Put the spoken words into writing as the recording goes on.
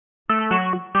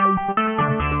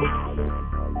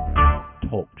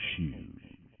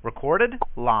Recorded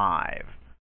live.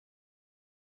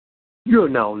 You're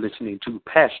now listening to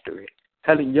Pastor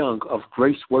Helen Young of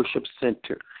Grace Worship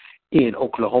Center in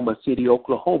Oklahoma City,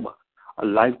 Oklahoma, a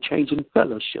life-changing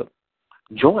fellowship.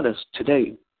 Join us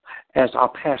today as our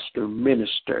pastor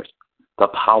ministers the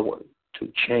power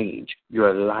to change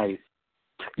your life.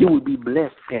 You will be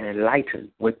blessed and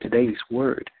enlightened with today's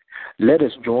word. Let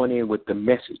us join in with the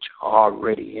message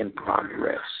already in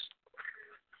progress.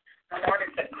 The Lord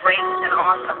is a great and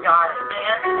awesome God.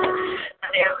 Amen.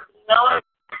 And there's nobody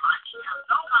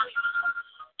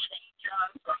change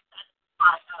us or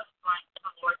satisfy us like the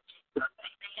Lord Jesus.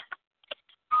 Amen.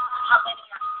 How many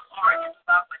are in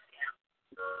love with Him?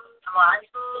 Come on, I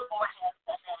need people hands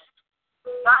to head.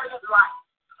 God is life.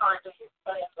 Hallelujah.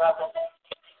 But in love with Him.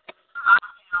 I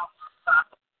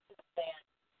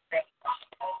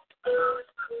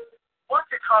want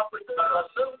to talk with you a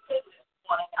little bit this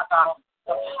morning about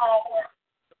the power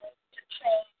to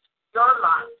change your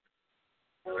life,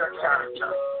 your character.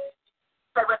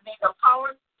 Say with me, the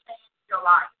power to change your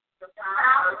life. The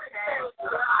power to change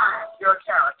your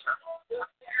character.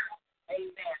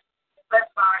 Amen.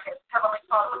 Let's bow our heads. Heavenly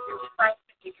Father, we give you thanks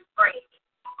and give you praise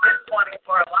this morning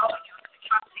for allowing us to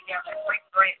come together and break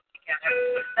bread together.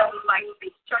 That we might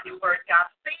speak your word, God.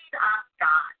 Feed us,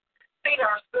 God. Feed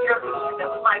our spirit, that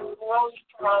we might grow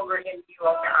stronger in you,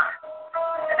 oh God.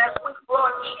 And as we grow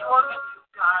stronger in you,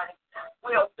 God,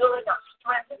 we are building up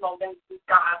strength and momentum,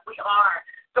 God. We are.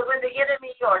 So when the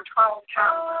enemy or trial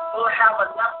comes, we'll have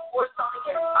enough force on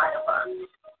the inside of us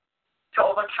to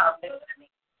overcome the enemy.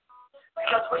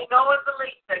 Because we know and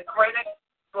believe that greater is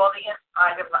on the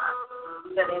inside of us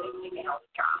than anything else,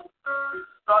 God.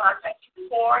 Lord, I thank you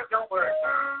for your word,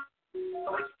 God.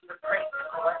 So we give you praise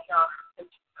and glory and honor in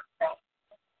Jesus' name.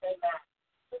 Amen.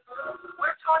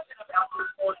 We're talking about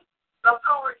this morning the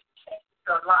power to change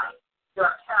your life,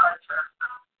 your character.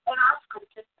 And our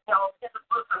scripture tells in the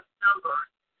book of Numbers,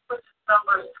 which is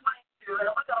Numbers 22, and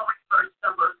we're going to read verse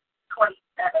number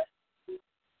 27.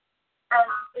 And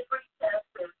it says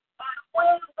this: and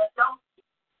when the donkey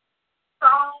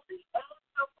saw the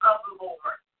angel of the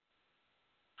Lord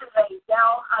to lay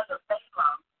down under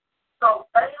Balaam, so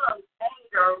Balaam's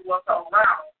anger was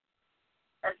aroused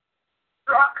and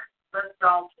struck the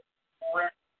donkey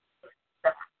with his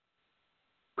staff.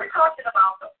 We're talking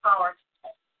about the power to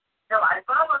change your life.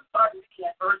 But I'm going to start reading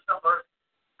at verse number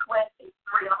 23.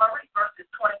 I'm going to read verses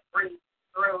 23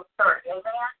 through 30.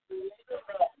 Amen?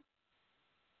 Amen.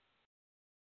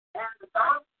 And the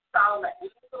donkey saw the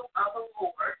angel of the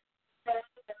Lord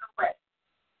standing in the way,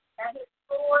 and his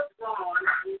sword drawn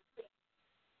in his teeth.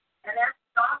 And as the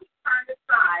donkey turned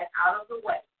aside out of the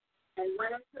way and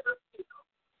went into the field,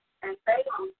 and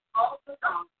Balaam called the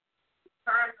donkey to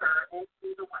turn her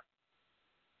into the way.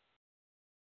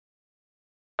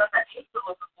 But the angel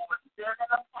of the Lord stood in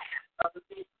the path of the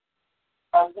vision,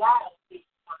 a wall being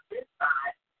on this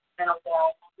side and a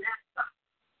wall on that side.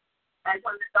 And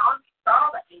when the donkey saw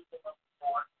the angel of the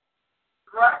Lord,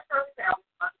 thrust herself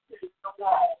unto the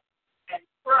wall and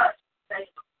crushed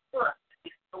Balaam's foot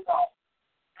against the wall,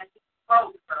 and he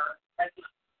smote her again.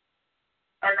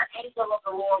 And the angel of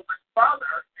the Lord went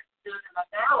further and stood in a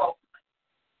narrow place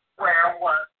where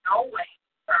was no way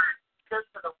to turn, either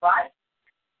to the right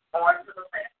or to the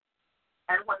left.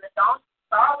 And when the donkey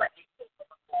saw the angel of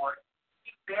the Lord,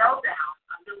 he fell down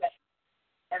under him,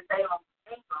 and Balaam's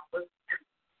anger was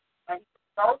kindled, and he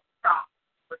smote the donkey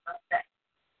with a stick.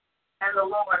 And the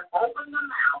Lord opened the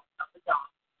mouth of the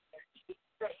donkey, and he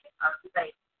said unto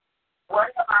Balaam,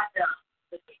 what have I done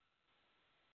to thee,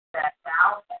 that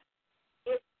thou hast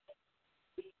hit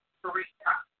me 3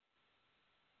 times?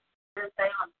 Then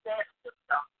Balaam said to the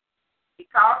donkey,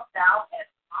 because thou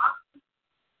hast mocked me,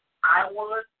 I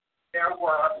would there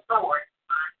were a sword in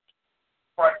my hand,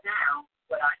 for now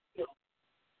would I kill thee.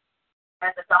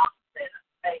 And the donkey said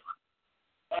unto Balaam,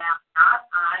 am not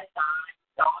I thy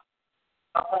donkey,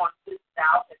 upon which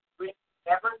thou hast ridden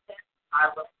ever since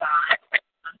I was thine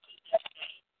unto this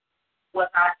day?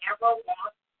 Was I ever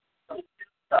want to do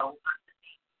so unto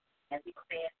thee? And he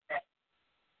said that.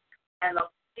 And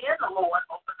then the Lord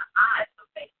opened the eyes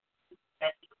of Balaam,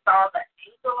 and he saw the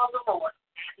angel of the Lord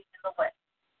standing in the way,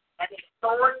 and his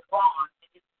sword drawn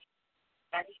in his hand,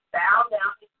 and he bowed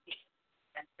down his head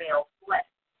and fell flat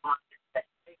on his face.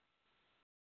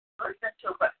 Listen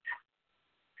to what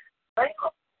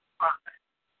Balaam,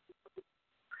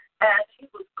 as he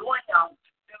was going on to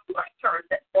do a turn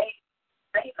that Balak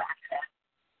had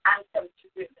asked him to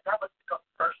do, and that was to go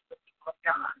first the people of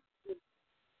God.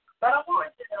 But I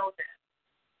wanted to know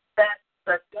that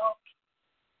the donkey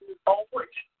on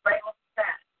which Balaam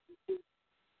sat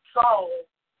saw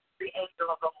the angel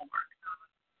of the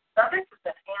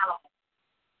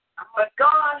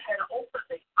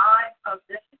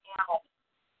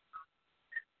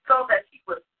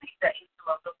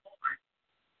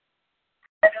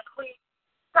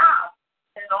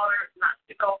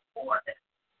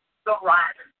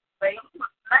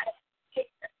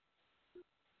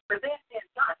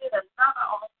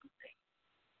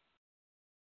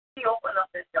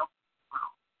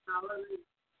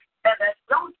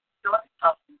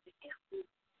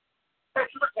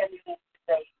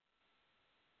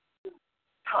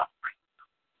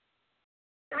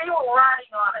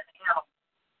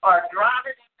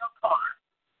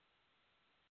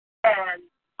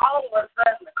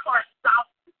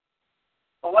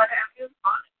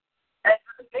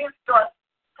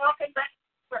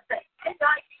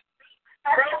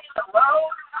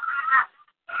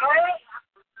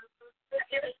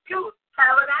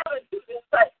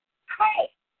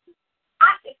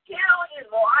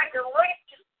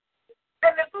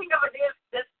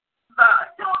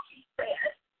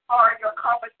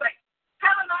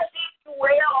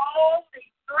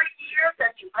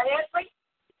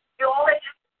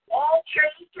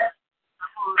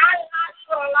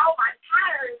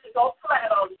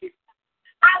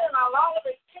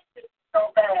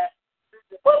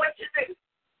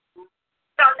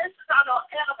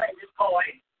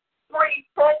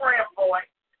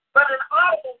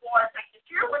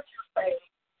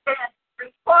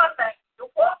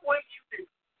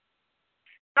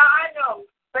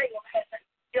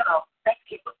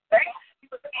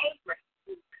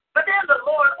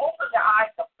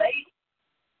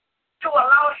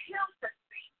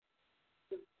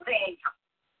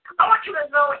want you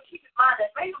to know and keep in mind that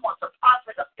Balaam was a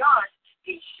prophet of God.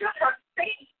 He should have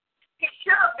seen. He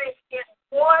should have been in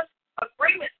one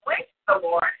agreement with the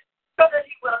Lord so that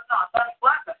he would have not done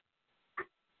weapons.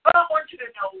 But I want you to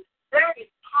know there is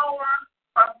power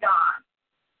from God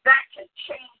that can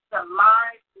change the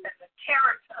lives and the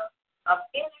character of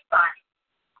anybody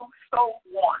who so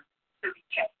wants to be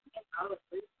changed.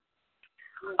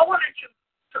 I wanted you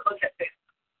to look at this.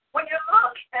 When you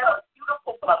look at a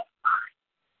beautiful butterfly,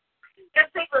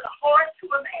 it's even hard to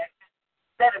imagine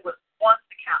that it was once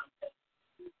accountable.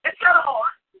 It's kind of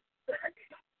hard.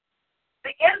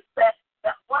 The insect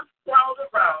that once crawled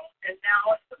around and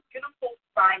now it's a beautiful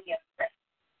fine insect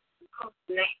whose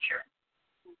nature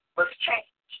was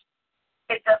changed.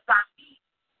 It does not eat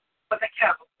with a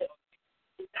caterpillar.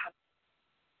 It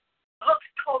looks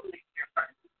totally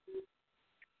different.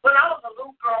 When I was a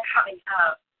little girl coming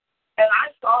up, and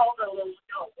I saw the little,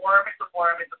 worm, it's a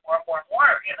worm,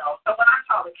 So when I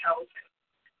saw the caterpillar,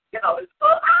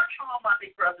 I saw my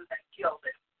big brothers and killed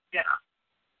it,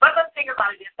 But let's think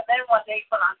about it. And then one day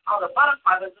when I saw the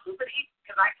butterfly, it was a little bit easy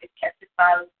because I could catch it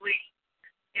by the wing,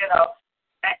 And,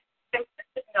 this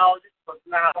was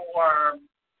not a worm.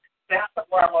 That's a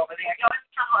worm over there. It's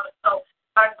kind of, so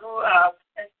I grew up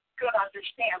and could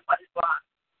understand what it was.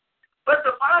 But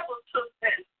the Bible took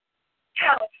this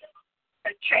caterpillar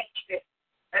and changed it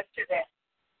to that.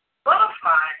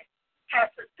 Butterfly has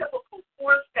a typical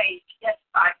 4-stage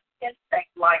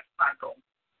insect life cycle.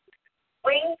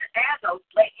 Winged adults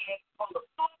lay eggs on the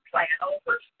food plant on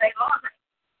which they larvae,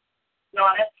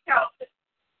 known as caterpillars.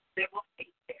 They will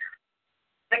feed there.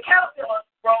 The caterpillars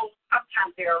grow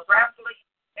sometimes very rapidly,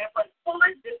 and when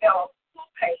fully developed,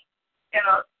 pupate in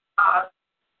a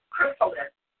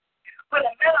chrysalis. When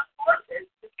the metamorphosis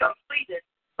is completed,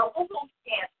 the ooze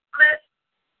can split,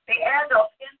 the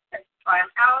adult insect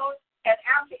climb out, and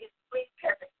after its wings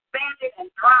have expanded and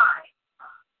dried,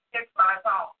 it flies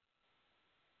off.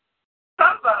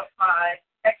 Some butterflies,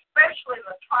 especially in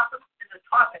the tropics,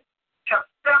 have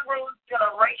several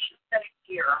generations in a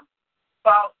year,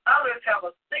 while others have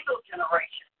a single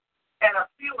generation, and a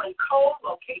few in cold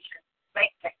locations may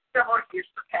take several years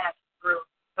to pass through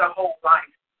the whole life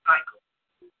cycle.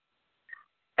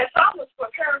 As I was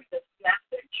preparing this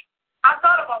message, I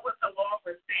thought about what the Lord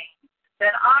was saying,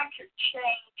 that I could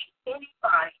change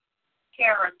anybody's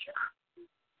character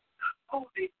who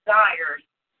desires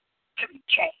to be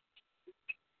changed.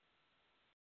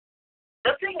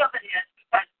 The thing of it is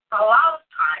that a lot of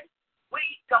times we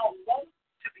don't want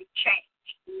to be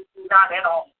changed, not at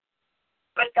all.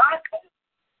 But God can.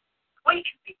 We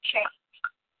can be changed.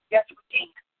 Yes, we can.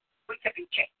 We can be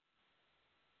changed.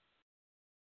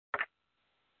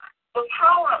 The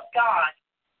power of God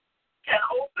can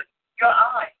open your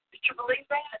eyes. Did you believe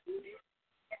that?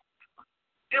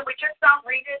 Did we just not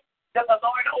read it? That the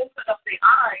Lord opened up the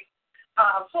eyes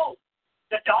of who?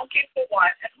 The donkey for one,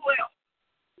 and who else?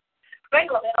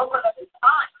 Balaam opened up his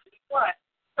eyes. What?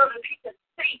 So that he could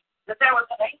see that there was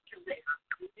an angel there.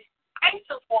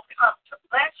 Angels will come to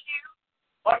bless you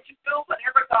or to do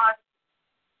whatever God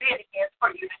did against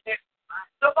for you to do.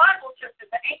 The Bible says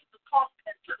that the angels talk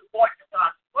into the voice of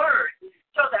God's word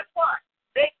so that what?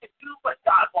 They can do what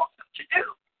God wants them to do.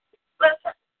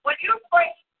 Listen, when you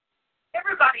pray,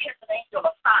 everybody has an angel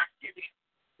assigned to them.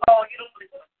 Oh, you don't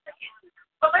believe what I'm saying.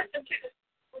 But listen to this.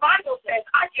 The Bible says,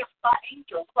 I give my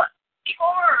angels what?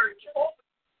 Charge over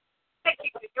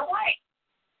taking you away.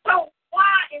 So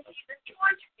why is he in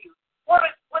charge of you? What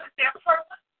is their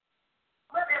purpose?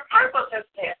 Well, their purpose is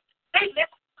this. They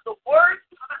listen to the words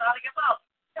coming out of your mouth.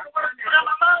 The words coming out of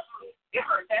my mouth. You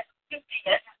heard that. You see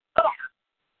that. Come on.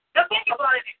 The thing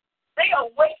about it is, they are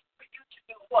waiting for you to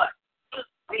do what? To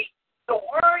speak the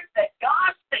words that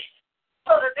God said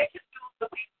so that they can do the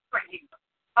things for you.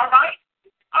 All right?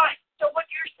 All right. So what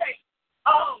you're saying,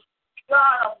 oh,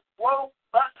 God, I'm broke,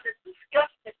 busted,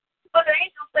 disgusted. But the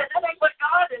angel said, that ain't what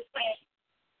God is saying.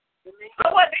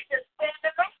 So what? They just stand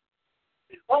in there.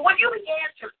 Well, when you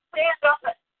began to stand up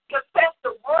and confess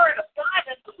the word of God,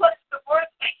 and what is the word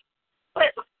saying?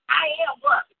 Listen, I am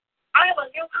what? I am a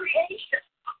new creation.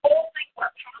 All things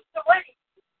are passed away.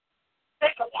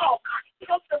 They go, oh, God, he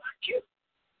talks about you.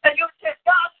 And you said,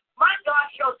 God, my God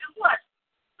shall do what?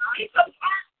 He's a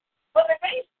part. But if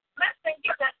they listen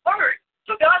to that word,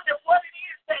 so God said, what it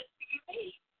is that you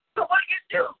need. So what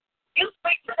do? You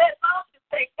speak to that mountain and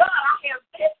say, God, I have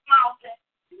this mountain.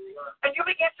 And you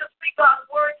begin to speak God's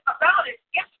word about it.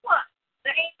 Guess what?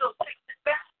 The angel takes it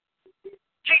back.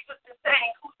 Jesus is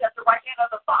saying, who's at the right hand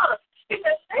of the Father? He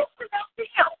says, this is not the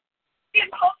help. He's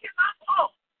talking my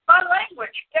talk, my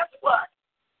language. Guess what?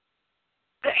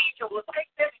 The angel will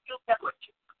take that and use that with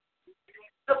you.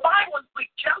 The Bible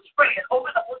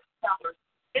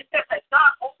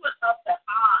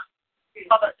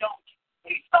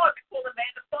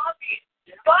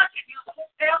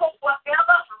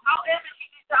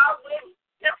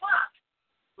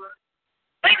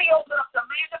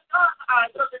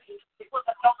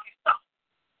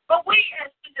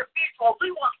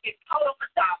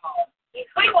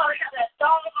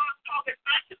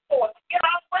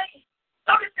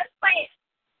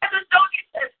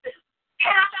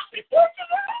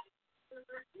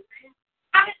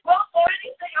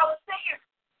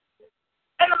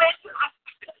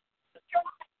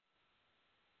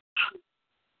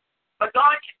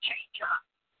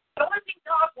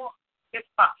It's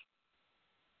possible.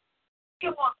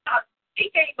 He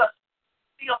gave us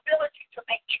the ability to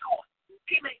make choice.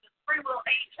 He made us free will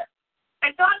agents.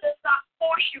 And God does not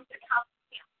force you to come to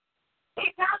Him.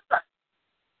 He doesn't.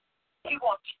 He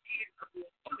wants you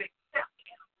to accept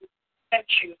Him and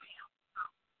choose Him.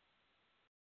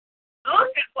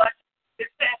 Look at what it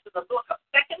says in the book of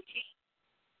 2 Kings,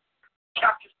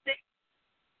 chapter 6,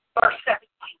 verse 17.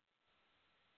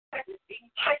 2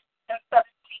 Kings 6 and 17.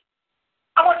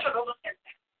 I want you to look at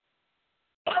that.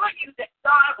 Telling you that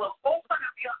God will open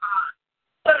up your eyes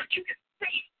so that you can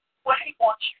see what He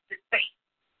wants you to see.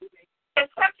 In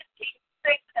 2 Kings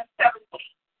 6 and 17,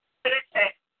 it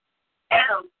says,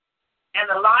 and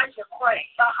Elijah prayed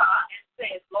and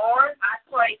said, Lord, I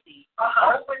pray thee,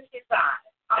 open his eyes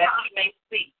that he may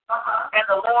see. And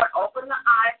the Lord opened the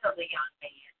eyes of the young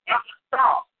man, and he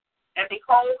saw. And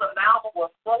behold, the mountain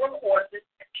was full of horses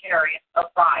and chariots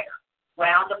of fire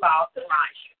round about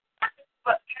Elijah.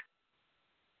 But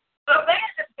the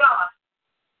man of God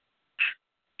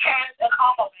has an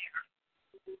armor bearer.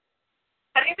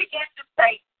 And he began to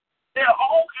say, they're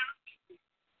all empty.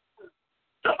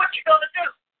 So what you going to do?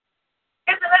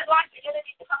 Isn't that like the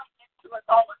enemy coming into us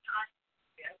all the time?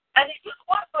 Yeah. And it's just,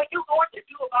 what are you going to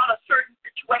do about a certain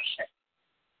situation?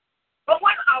 But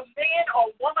when a man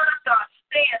or woman of God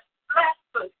stands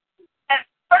flat-footed and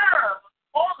firm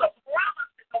on the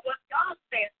promises of what God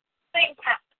says, things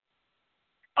happen.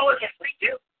 Oh, yes, we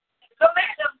do. The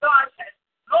man of God says,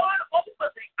 Lord, open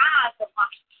the eyes of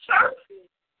my servant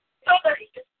so that he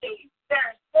can see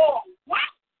there is more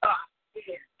with God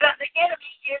that the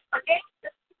enemy is against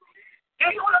us. Do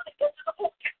you want to get to the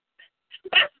book?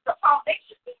 This is the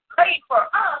foundation laid for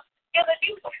us in the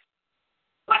New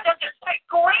Testament. What does it say?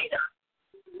 Greater.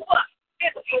 What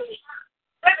is he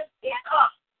that is in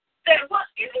us than what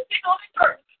anything on the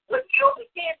earth? When you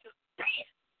begin to stand,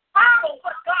 follow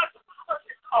what God's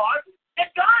promises are, and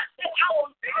God said, I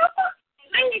will never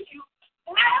leave you.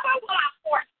 Never will I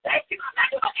forsake you. I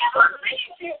will never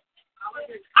leave you.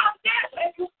 I'm there and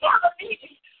you never leave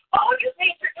me. All you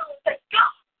need to do is say,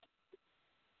 God.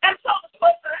 And so the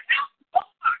person else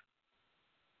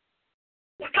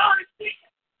God is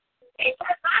speaking. He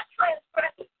cannot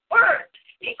transgress his word.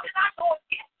 He cannot go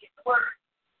against his word.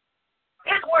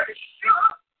 His word is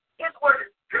sure. His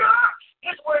word is pure.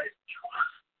 His word is true.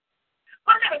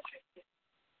 But let me tell you this.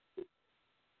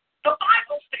 The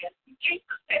Bible says,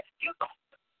 Jesus said,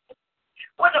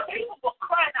 when the people were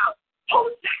crying out,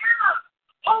 Hosanna,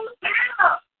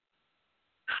 Hosanna.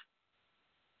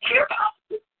 Here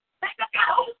comes they got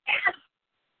Hosanna.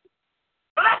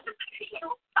 Blessed is he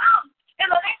who comes in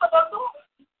the name of the Lord.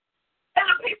 And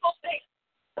the people say,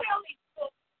 tell these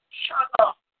folks, shut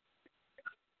up.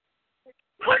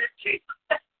 What did Jesus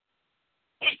say?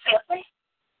 He said,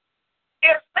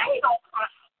 if they don't cry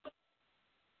out,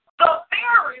 the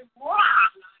very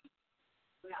rock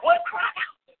would cry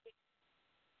out.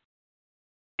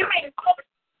 You mean hope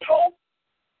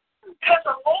has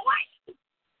a voice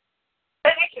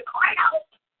and it can cry out?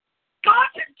 God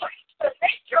can change the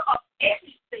nature of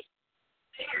anything.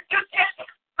 Just get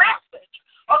his message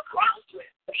across with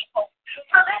people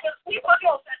so that the people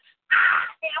know that I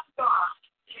am God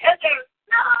and there's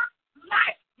none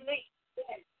like me.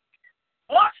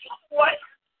 Once someone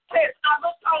says, I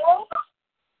looked all over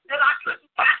and I couldn't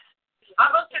find it. I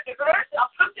looked at the earth, I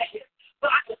looked at it, but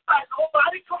I could find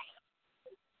nobody crying.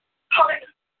 Hallelujah.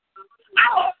 I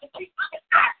love to keep looking.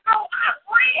 I know I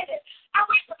read it. I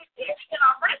read the beginning and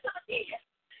I read the beginning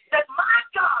that my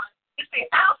God is the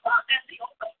Alpha and the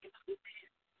Omega.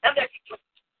 And that he took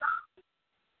the time.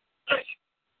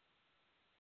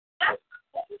 That's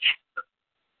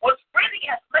was really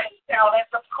as laid down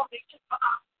as the foundation for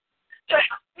us. To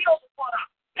have built upon our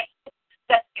faith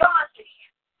that God did.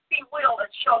 He will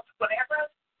and show you whatever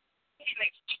he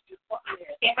makes you do.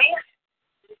 Amen.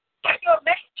 Can you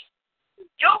imagine?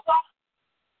 Your boss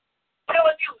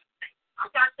telling you, I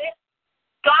got this,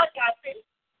 God got this.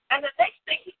 And the next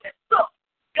thing he said, look,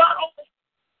 God opened,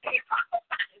 he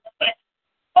prophesied and said,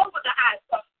 open the eyes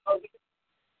of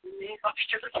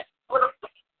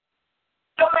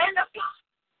the man of God.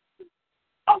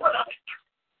 Open up.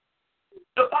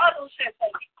 The Bible says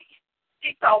that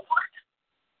he saw what?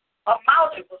 A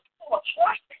mountain was full of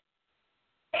horses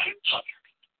and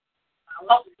chariots.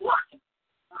 Of what? Of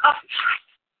fire.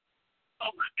 Oh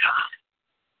my God.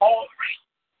 All around.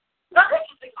 Now this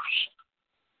is Elisha.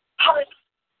 Hallelujah.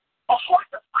 A horse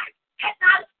of fire. Had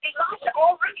not Elisha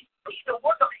already seen the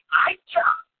work of Elijah?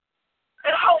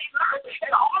 And how Elijah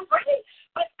had already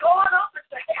been gone up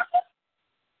into heaven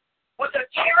with a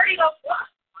chariot of what?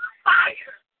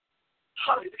 Fire.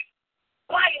 Hallelujah.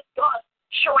 Why is God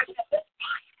showing him this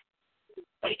fire?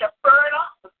 They just burn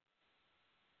up.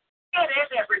 It is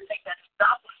everything that is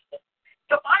not like it.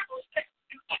 The Bible says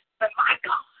that my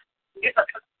God is a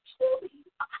consuming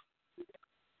fire.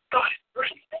 God is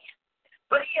great, man.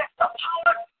 But he has the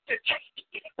power to change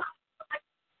anybody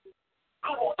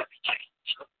who wants to be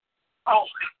changed. Oh,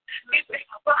 you say,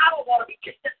 but I don't want to be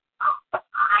changed. Oh, but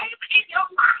I'm in your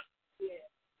mind. Yeah.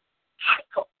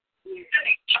 Cycle. Yeah. You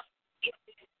need to change.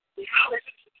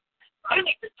 You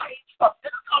need to change from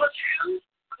this color shoes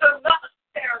to another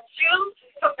pair of shoes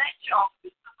to that job.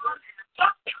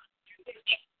 Sometimes you need to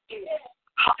change.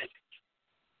 Hallelujah.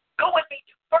 Go with me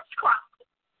to 1 Chronicles,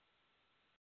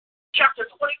 chapter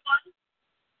 21,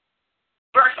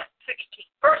 verse 16.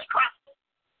 1 Chronicles,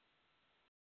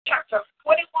 chapter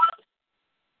 21,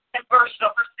 and verse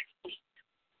number 16.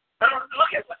 Now,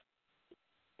 look at what.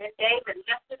 And David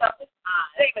lifted up his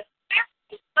eyes. David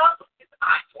lifted up his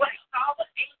eyes when he saw the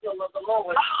angel of the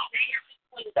Lord stand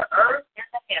between the earth and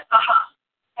the heaven,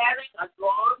 having a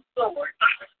drawn sword,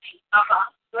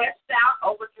 stretched out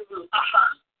over Jerusalem.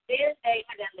 Then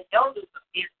David and the elders of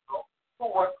Israel,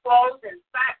 who were clothed in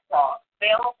sackcloth,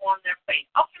 fell upon their face.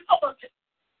 Okay, hold on. Just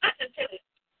listen to this.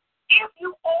 If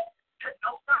you want to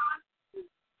know God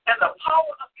and the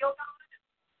power of your God,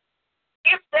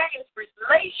 if there is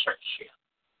relationship,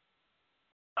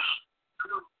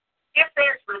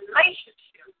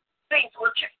 things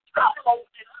will change. God will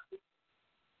open it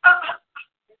up.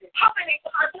 How many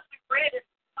times have we read in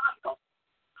the Bible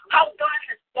how God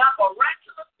has done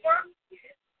miraculous work?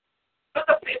 But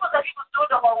the people that he was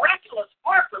doing the miraculous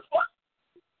work was what?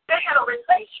 They had a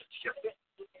relationship with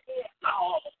him.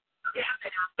 Oh, yeah.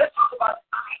 Let's talk about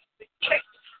eyes that change.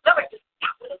 Let me just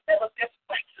stop in the middle of this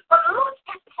thing. But look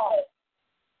at Paul.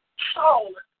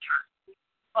 Saul in the church.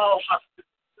 Oh,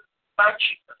 my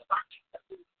Jesus, my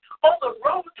Jesus. On the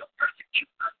road to persecute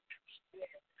others.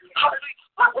 Hallelujah.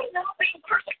 Are we now being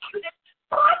persecuted?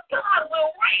 My God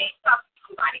will raise up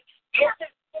somebody in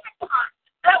this time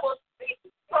that will speak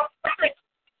prophetic,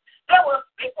 that will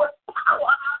speak with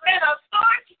power and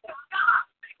authority of God.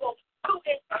 People who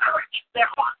encourage their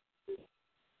hearts.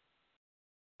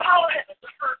 Paul had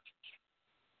encouraged.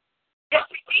 Yes,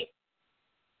 he did.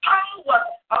 Paul was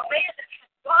a man that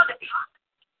had gone to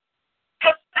college,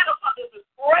 had set up under the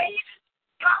great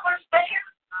scholars there,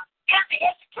 and the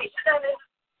education that his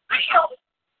field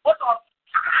was on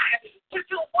time to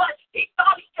do what he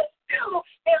thought he could do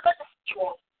in the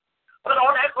natural. But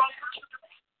on that road to the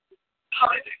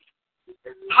hallelujah.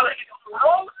 Hallelujah.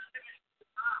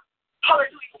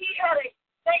 Hallelujah. He had a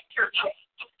nature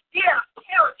change. He had a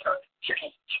character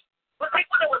change. But when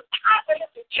it was time for him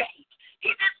to change, he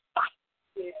didn't fight.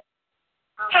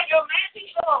 Can you imagine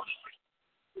him?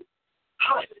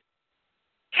 Hallelujah.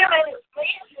 Him and his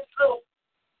man, his little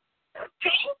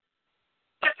team,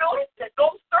 to do it, to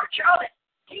go search out and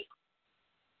see.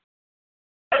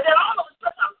 And then all of a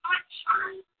sudden, a light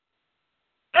shines.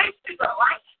 They see the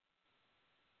light.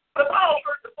 But Paul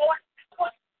heard the voice.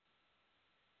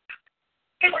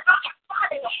 He was not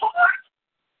fighting hard.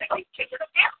 They keep kicking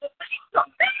against the things of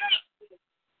man.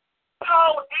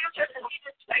 Paul answered, and he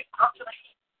didn't say, come to the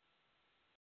hand.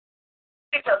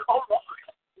 He said, oh, Lord.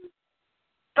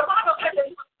 The Bible said that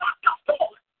he was not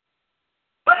comfortable.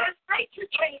 But his nature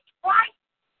changed right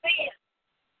then.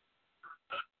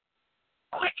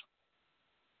 Quick.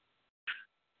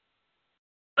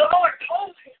 The Lord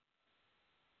told him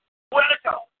where to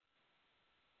go.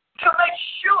 To make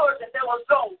sure that there was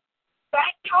no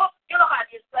back talk. You know how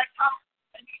it is, back talk.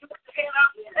 And you put your hand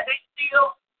out and they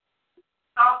still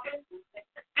talking.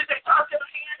 Did they talk to the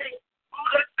hand? They move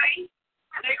their face.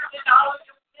 And they acknowledge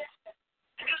you.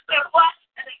 And you say, what?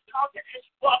 And they talking and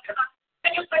you walking up.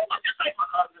 And you say, what you say, my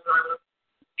husband?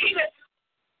 He didn't.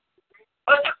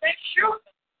 But to make sure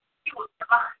that he was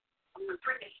blind from the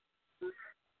tradition.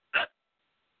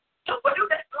 So when you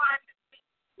get blind,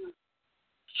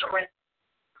 surrender.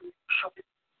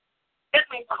 It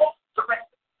means total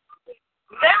surrender.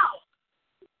 Now,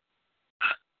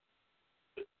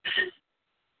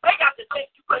 they got to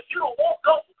take you, but you don't want to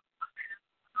go.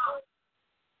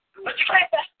 But you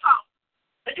can't back out.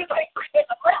 And you can't forget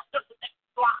the rest of the next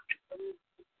block.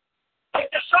 Take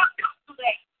the shortcut to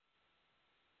that.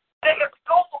 They have to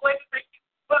go the way to make you,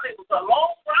 whether it was a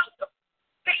long route, a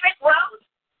scenic route,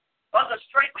 or the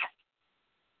straight path.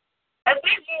 And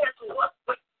then he had to look.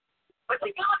 But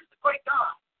see, God is a great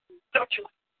God. Don't you?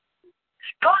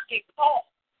 God gave Paul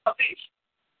a vision.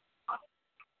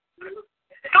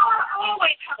 God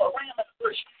always has a ram in the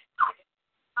bush.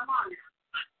 Come on now.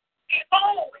 He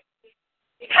always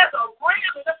has a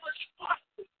ram in the bush.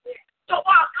 So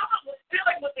while God was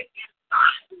dealing with the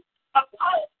inside of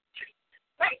Paul's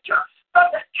nature,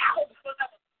 from the outward that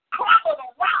was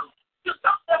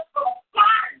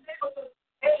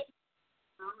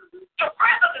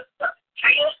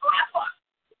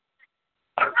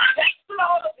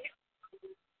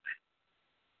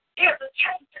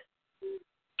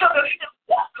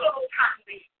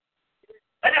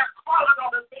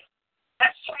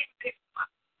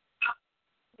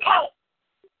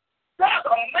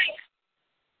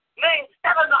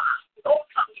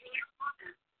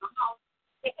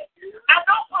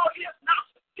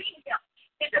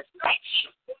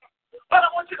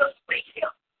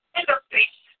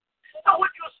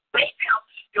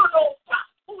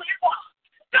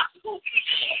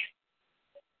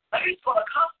going to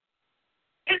come.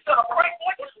 He's going to pray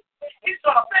for you. He's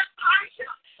going to baptize you.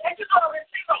 And you're going to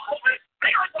receive the Holy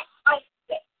Spirit.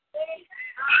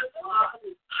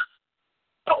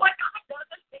 So what God does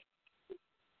is,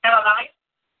 Ananias,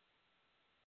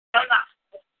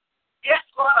 yes,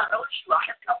 Lord, I know you. I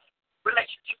have come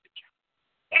relationship with you.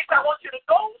 He said, I want you to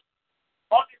go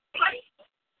on this place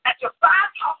at your 5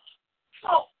 house.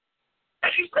 So,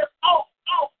 and she said, hold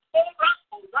up,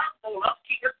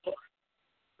 keep your door.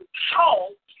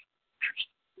 So,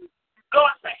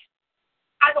 God said,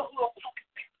 I know who I'm talking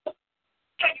to.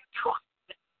 Can you trust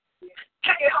me?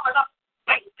 Can you have enough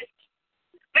faith in me?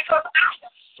 Because I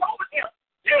have shown him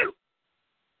you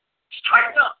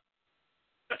straight up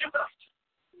to do that.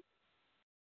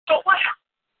 So what happened?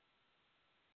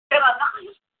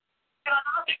 Ananias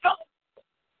go.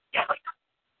 Yeah, but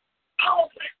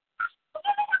Paul said,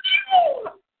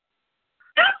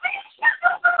 that means that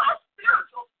my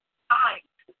spiritual eyes.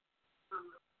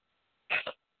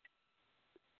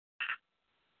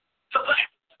 So what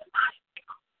happened?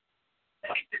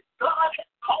 God has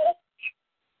called you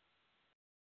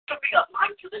to be a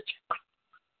light to the church.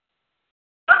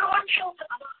 The Lord tells him,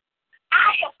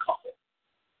 I have called.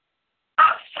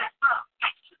 I've set my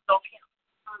affections on him.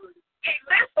 He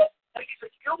listened, and he's a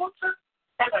user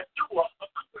and a doer of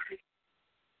the word.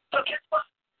 So guess what?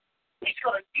 He's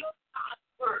going to use God's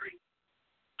word.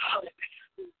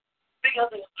 Hallelujah. The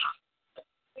other apostle.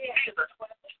 He is a 12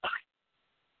 disciple.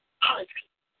 Hallelujah.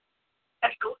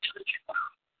 And go to the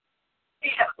Gentiles. He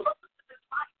has purpose in his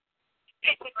life.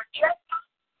 He can reject us.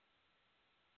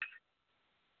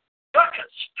 God can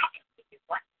stop him with his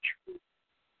life.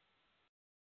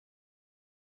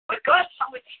 But God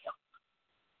saw it him.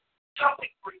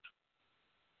 Something brief.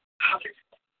 Hallelujah.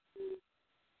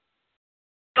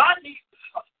 God needs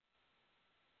us.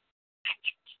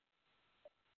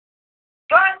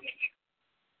 God needs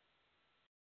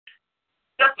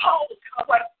that Paul was going to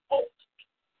write books.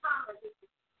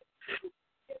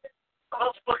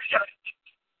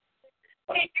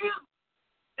 He knew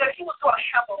that he was going to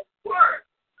have a word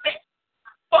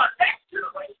for that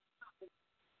generation.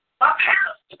 My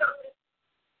parents' generation.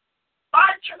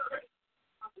 My generation.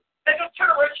 The new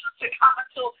generation to come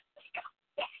until they got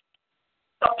that.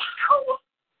 The power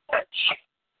that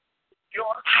changes your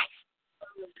life,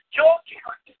 your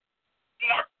character.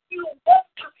 If you want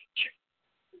to be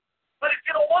changed, but if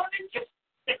you don't want to be changed,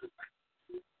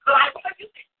 but I tell you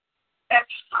this, at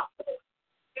some point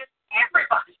in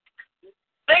everybody's life,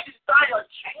 they desire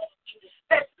change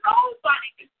that nobody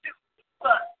can do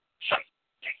but change.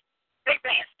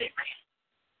 Amen. Amen.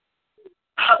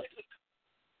 Hallelujah.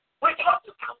 We talked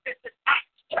about this in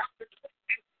Acts chapter 22,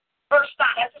 verse 9.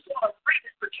 I just want to read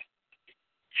it for you.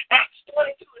 Acts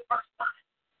 22 and verse 9.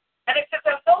 And it says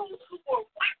that those who were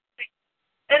with me,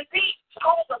 and these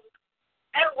told them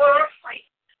and were afraid,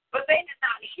 but they did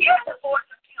not hear the voice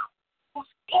of him who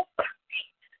spoke to me.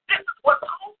 This is what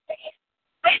Paul said.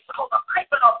 They saw the light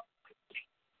of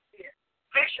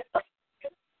vision.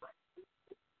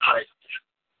 Hallelujah.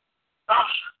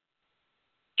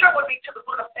 Turn with me to the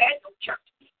book of Daniel,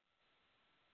 chapter 8.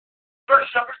 Verse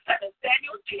number 7,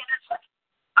 Daniel 10 and 7.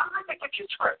 I'm going to get you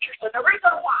scriptures, and the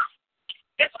reason why,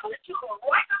 it's going to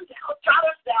write them down, jot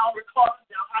them down, record them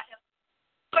down.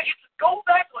 So you can go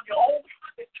back on your own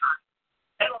private time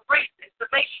and read it to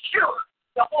make sure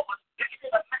that what was written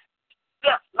in the message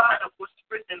does line up what's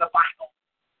written in the Bible.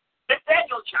 In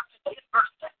Daniel chapter 10,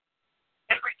 verse 7,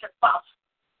 it reads as follows.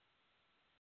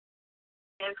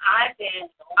 And I,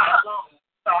 Daniel, alone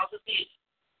saw the vision,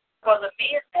 for the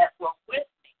men that were with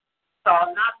me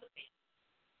saw not the vision,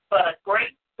 but a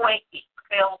great quaking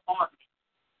fell on me,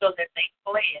 so that they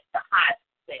fled to hide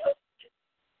themselves.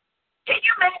 Can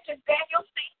you imagine Daniel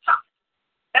seeing something?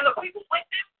 And the people with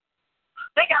him,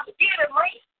 they got scared and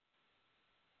ran.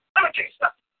 Let me tell you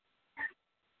something.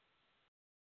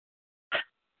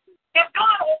 If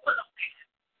God opened up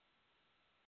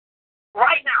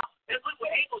right now, if we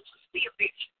were able to see a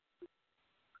vision,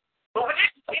 but we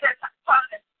didn't see that time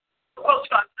in the Coast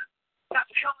Guard,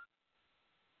 Dr. Shelton,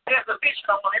 there's a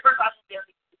vision on everybody there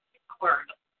in the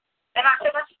word. And I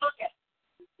said, let's look at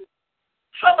it.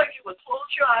 Some of you would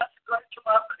close your eyes and gut them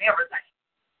up and everything.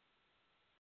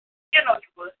 You know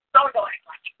you would. Don't act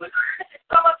like you would.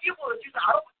 Some of you would. You know,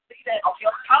 I don't want to see that. Okay,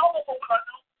 I'm accountable for what I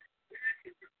know.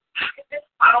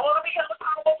 I don't want to be held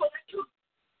accountable for that too.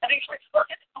 And he's like, look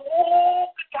at it.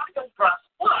 Oh, good God, don't trust.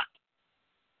 What?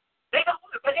 They don't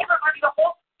want it, but everybody don't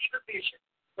want to see the vision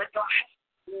that God has.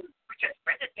 We just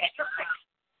read it at your face.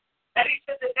 And he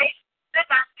said that they did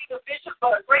not see the vision,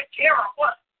 but a great terror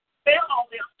what? Fell on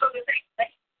them so that they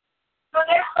think. So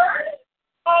they heard it.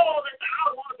 Oh, that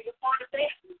I want to be a part of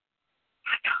that.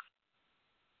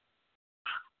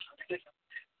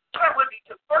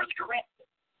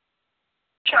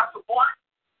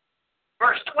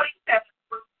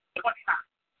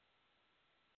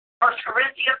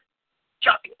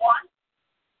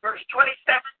 verse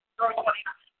 27 through 29.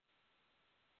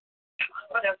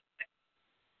 What else?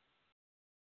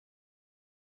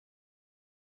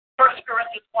 1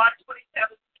 Corinthians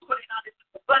 1:27 to 29.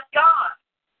 But God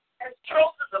has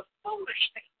chosen the foolish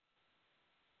things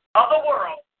of the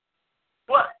world,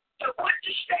 what? To put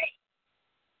to shame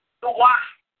the wise.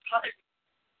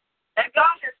 And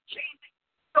God has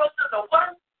chosen the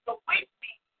what? The weak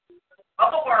things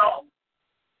of the world.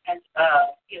 And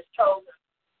He has chosen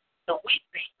the weak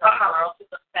things of the world to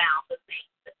confound the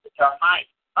things which are mighty.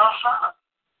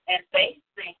 And base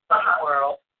things of the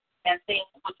world and things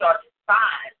which are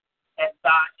despised, as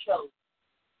God chose.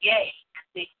 Yea, and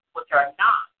things which are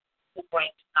not, to bring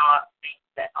to naught things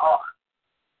that are,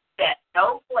 that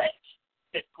no flesh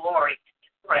should glory in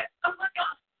His presence. Oh my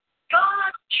God.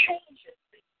 God changes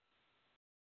things.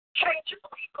 Changes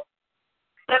people.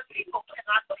 That people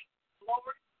cannot take the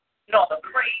glory, nor the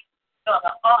praise, nor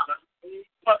the honor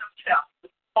for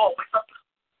themselves. Always up.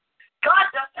 God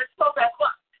does that so that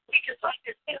what? We can say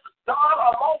this is God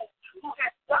alone who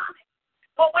has done it.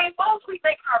 But we mostly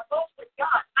make our boast with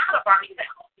God out of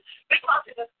ourselves because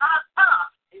it is not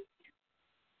us.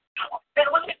 And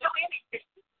we can do anything.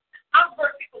 I've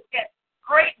heard people get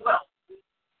great wealth.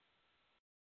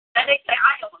 And they say,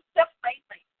 I am a self-made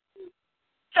man.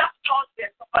 Self-taught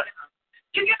this, somebody else.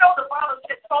 Do you know the Bible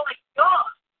says only God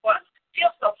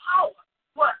gives the power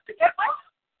to get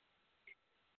wealth?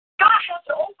 God has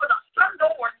to open up some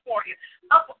doors for you,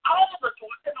 up all the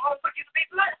doors in order for you to be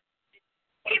blessed.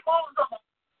 He moves on the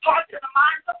hearts and the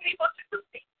minds of people to do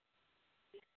things.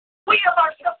 We of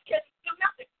ourselves can't do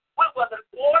nothing. We were the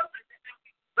Lord, we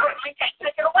certainly can't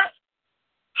take it away.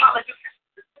 Hallelujah.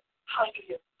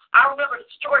 Hallelujah. I remember the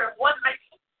story of one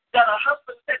lady that her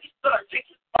husband said he's going to take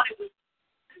his money with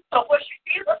him. So what she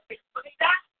did was, when he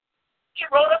died, she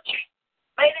wrote a check,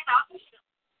 made it out to him,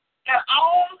 and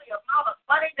all the amount of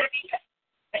money that he had,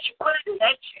 and she put it in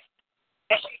that check.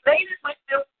 And she laid it with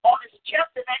him on his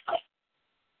chest in that check.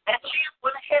 And she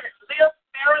went ahead and lived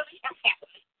merrily and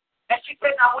happily. And she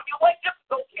said, now when you wake up,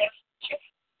 go cash the check.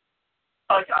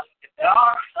 Oh, y'all,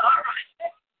 all right, all right.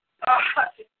 All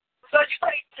right. So you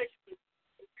can't take it.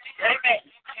 Amen.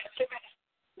 Amen.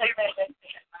 Amen. Amen.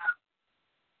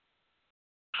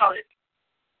 Hallelujah.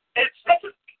 In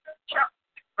 2 Peter chapter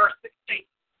 6, verse 16,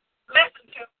 listen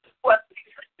to what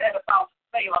Peter said about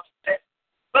Balaam.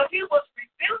 But he was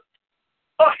rebuked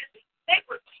for his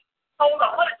iniquity. Hold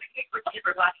on, what is iniquity,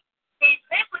 everybody?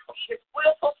 Iniquity is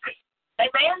willful sin.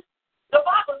 Amen? The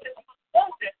Bible says he was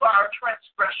wounded for our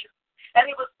transgression, and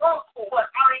he was bruised for what?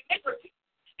 Our iniquity.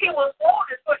 He was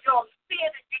wounded for your sin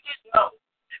and you didn't know.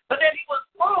 But then he was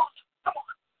bruised, come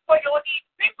on, for your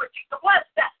iniquity. So what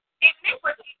is that?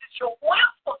 Iniquity is your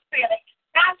willful sinning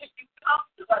after you come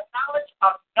to the knowledge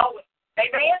of knowing.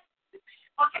 Amen?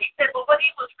 Okay, he said, but when he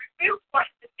was rebuked for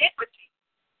his iniquity,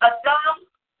 a dumb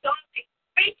donkey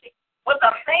speaking with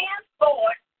a man's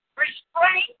voice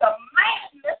restrained the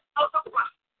madness of the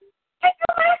prophet. Can you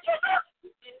imagine that?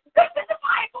 That's in the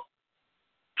Bible.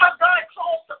 How God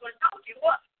calls the donkey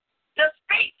what? To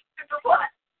speak, to do what?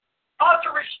 Or to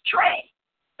restrain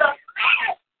the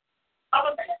madness of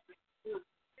a man.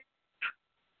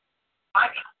 My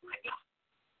God, my God.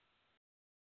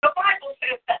 The Bible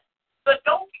says that the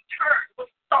donkey turned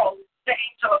with Saul, the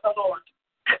angel of the Lord.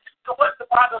 So what the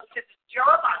Bible says in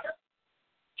Jeremiah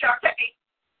chapter 8,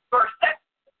 verse 7.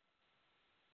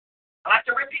 I'd like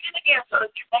to repeat it again so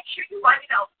that you make sure you write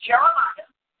it out. Jeremiah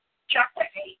chapter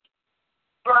 8,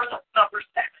 verse number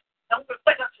 7. Don't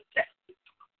forget to text it.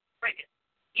 Read it.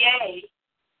 Yea,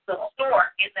 the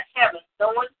stork in the heavens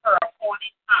knoweth her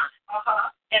appointed time.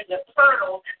 And the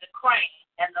turtle and the crane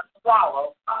and the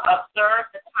swallow observe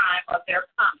the time of their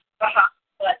coming.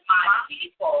 But my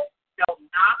people know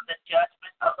not the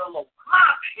judgment of the Lord.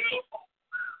 My people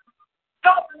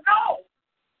don't know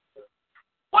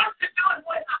what to do and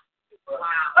what not to do.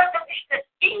 But he said,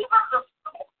 even the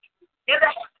stork in the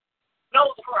heavens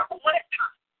knows her appointed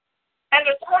time. And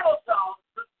the turtle dogs,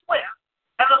 the swift,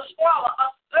 and the swallow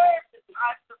observe the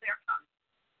times of their coming.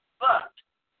 But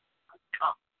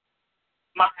come,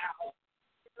 my house,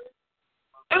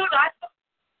 do not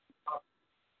know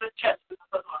the judgment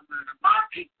of the Lord. My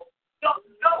people don't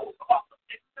know all the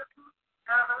things that are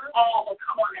coming. Oh,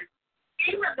 come on.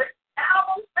 Even the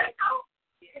animals, they know.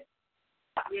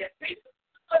 Yes, people.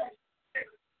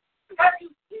 Have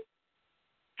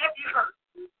you heard?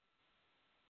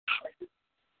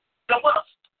 The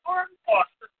most important part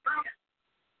of the sermon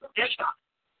is not.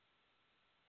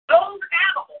 Those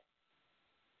animals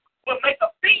will make a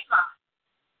beeline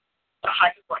to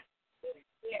hide the brain.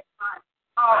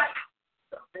 All right.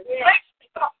 Let me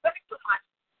put my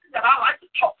that I like to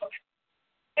talk about.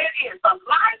 It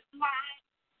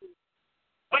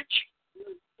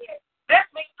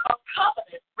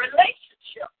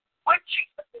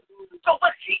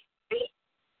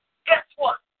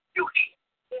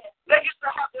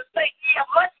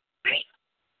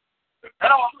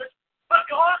don't listen. But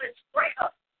God is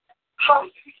greater.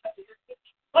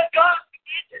 What God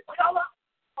begins to tell us,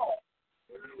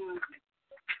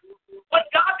 what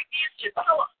God begins to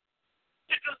tell us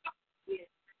to do,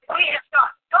 we ask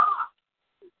God,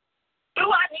 do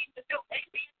I need to do A,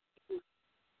 B,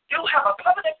 do have a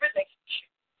covenant relationship?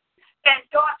 And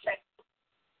God said,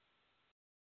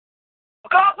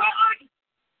 God, where are you?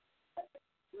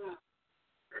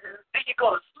 And you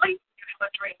go to sleep, you have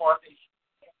a dream or a vision.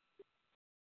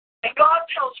 And God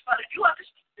tells you, Father, you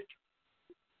understand the truth.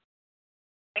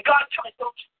 And God tells me,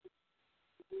 don't you?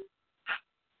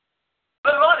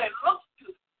 But Lord, it looks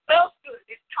good, smells good,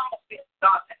 it's counterfeit.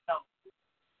 God said no.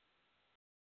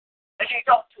 And you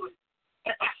don't do it.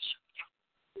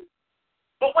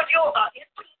 But when you're in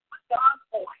peace with God's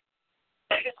voice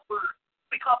and His word,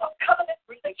 become a covenant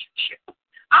relationship.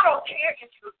 I don't care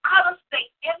if you're out of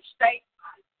state, in state,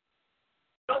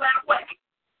 no matter what.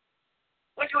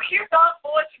 When you hear God's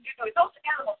voice and you know those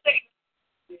animals say,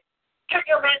 can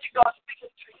you imagine God speaking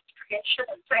to His creation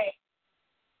and saying,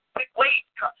 big waves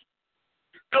coming,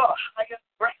 God, I am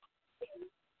great.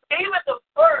 Even the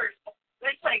birds,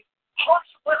 they say, harsh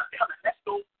weather coming, let's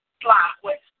go fly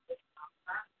west.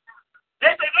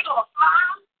 They say they're going to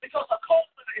fly because a cold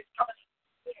weather is coming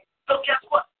in. So guess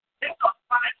what? They're going to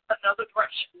find another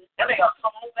direction. And they're going to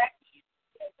come on back here.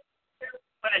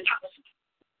 When it comes.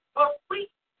 But we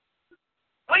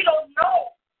don't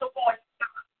know the voice of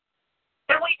God.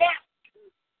 And we ask.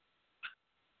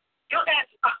 You ask,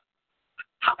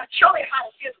 show me how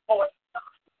to hear the voice of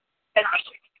God. And I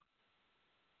say,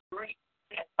 read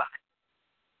that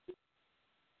Bible.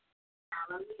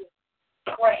 Hallelujah.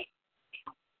 Pray.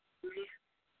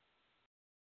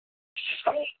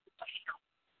 Say to Him.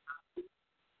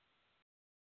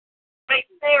 Make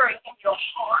Mary in your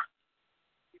heart.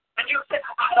 And you say,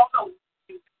 I don't know.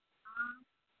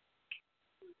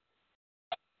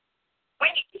 We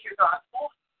need to hear God's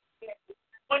voice.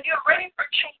 When you're ready for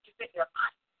changes in your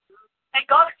life, and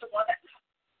God is the one that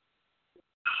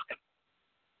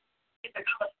it's a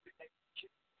covenant relationship.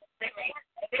 Amen.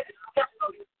 And this is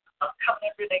definitely a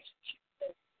covenant relationship.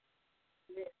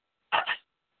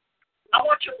 I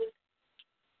want you to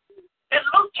in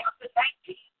Luke chapter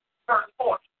 19, verse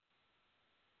 40.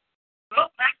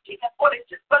 Luke 19 and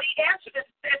 46. But He answered and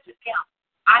said to them,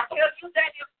 I tell you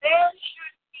that if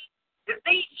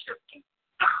these should keep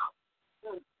down,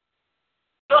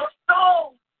 the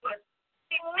soul would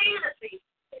immediately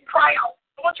cry out.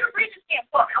 I want you to read this again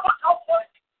for me. I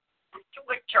want to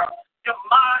with your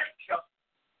mind, your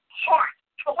heart.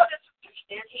 So what is it?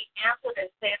 And He answered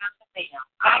and said unto them,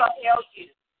 I tell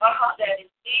you that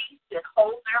if these should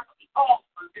hold their peace,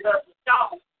 the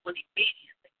stone would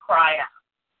immediately cry out.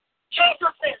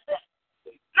 Jesus says that.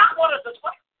 Not one of the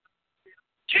 12.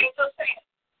 Jesus said,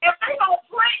 if they don't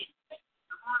pray,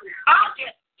 I'll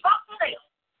get something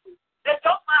else that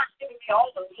don't mind giving me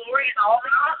all the glory and all the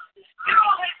honor. You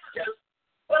don't have to do.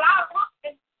 But I look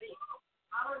and see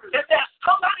if there's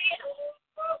somebody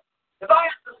else. If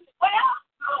I have to swear,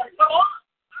 come on.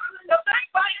 The thing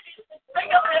about it is,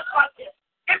 think of it like this.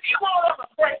 If you want to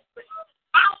pray,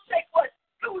 I'll take what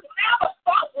you never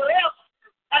thought would ever,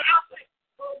 and I'll say,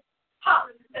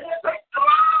 and they say,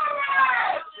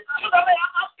 glory to the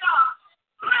Lamb of God.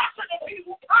 Blessed the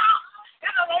people come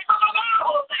in the name of the Lord.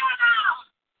 Hosanna.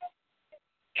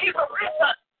 He's a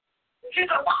risen. He's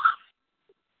alive.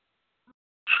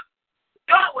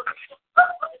 God was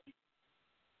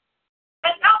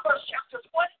in Numbers chapter 20,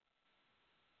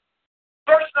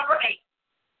 verse number 8.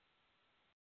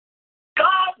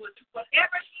 God will do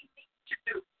whatever He needs to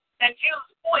do and use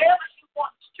whoever He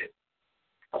wants to.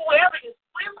 Whoever is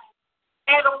willing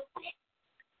and obedient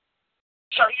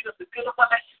shall eat of the good of the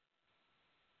land.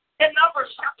 In Numbers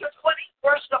chapter 20,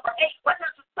 verse number 8, what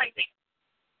does it say there?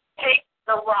 Take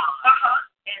the rod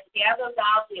and gather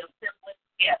thou the assembly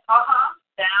together.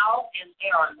 Thou and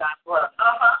Aaron thy brother.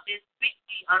 And speak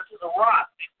thee unto the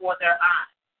rock before their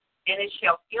eyes, and it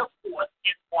shall give forth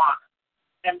its water.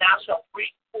 And thou shalt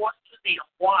bring forth to them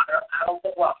water out of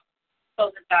the rock,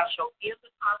 so that thou shalt give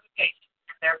the congregation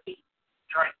and their people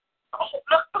drink. Oh,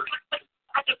 look,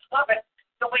 I just love it,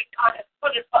 the way God has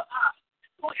put it for us,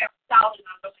 who have thousands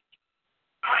of them.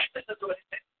 All right, this is what it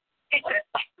says. He said,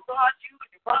 God, you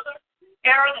and your brother,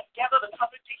 Aaron, and gather the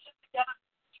congregation together,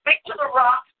 speak to the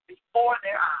rock before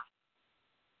their eyes.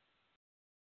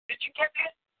 Did you get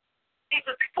that? He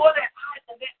said, before their eyes,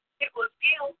 and then it was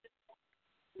healed.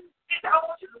 He said, I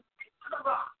want you to speak to the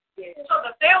rock, so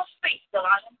that they'll speak that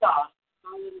I am God.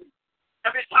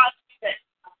 Every time you do that,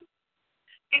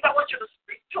 he said, I want you to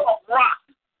speak to a rock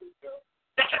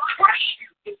that can crush you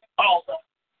if you fall them.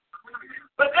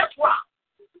 But this rock,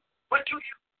 when you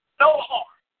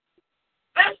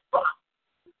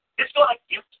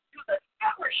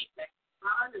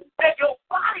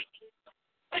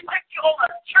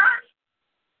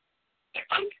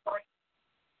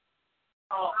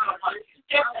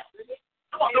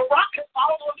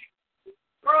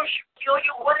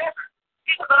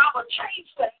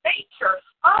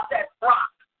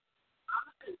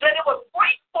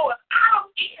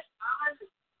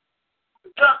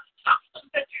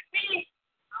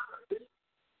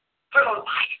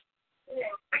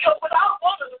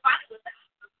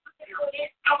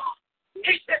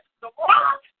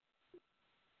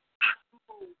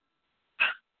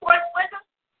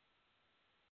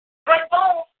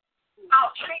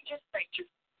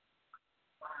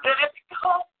Then it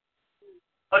becomes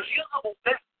a usable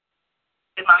vessel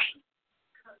in my hand.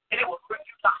 And it will bring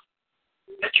you life.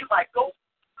 That you might go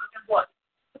and what?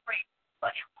 Bring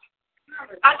life.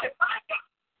 I said, my God.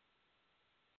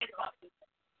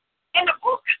 In the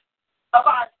book of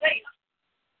Isaiah,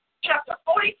 chapter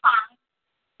 45,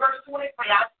 verse 23,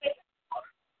 Isaiah,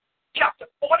 chapter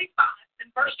 45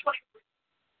 and verse 23.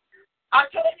 I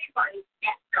tell anybody,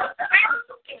 get your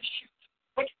spiritual issues.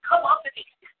 When you come up and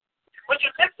when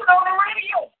you listen on the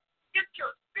radio, get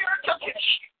your spiritual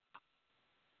issues.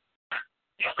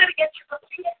 You said get your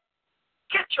computer,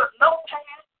 get your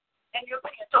notepad, and your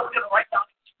pen. Don't get it right down.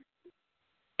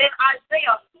 In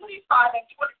Isaiah 45 and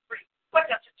 23, what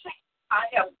does it say? I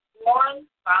have sworn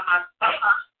by my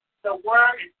the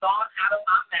word is gone out of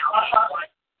my mouth.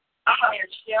 And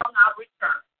shall not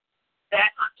return. That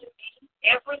unto me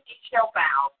every knee shall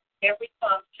bow, every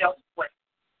tongue shall swear.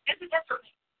 Isn't that for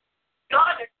me?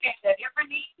 God is saying that every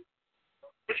knee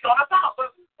is going to bow.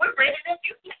 But we're reading in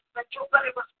New Testament too, but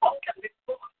it was spoken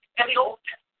before in the Old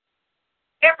Testament.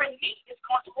 Every knee is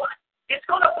going to what? It's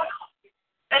going to bow.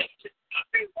 And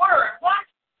every word, what?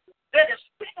 That is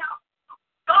spit out.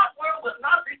 God's word will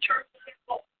not return to his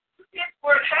voice. His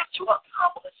word has to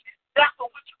accomplish that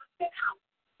for which it was sent out.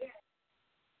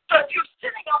 So if you're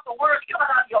sending out the words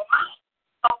coming out of your mouth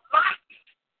of life,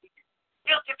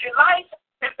 he'll give you life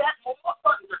and that more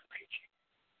abundantly.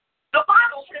 The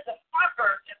Bible says in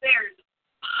Proverbs that there is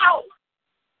power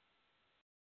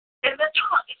in the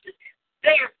tongue.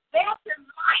 There is death and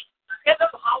life in the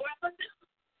power of the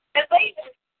tongue. And they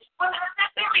will have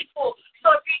that belly full.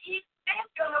 So if you eat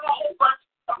death, you'll have a whole bunch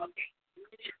of stomach ache.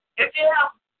 If you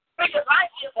have, because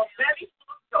life is a very full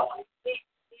of joy.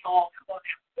 All come on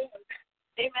now.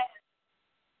 Amen.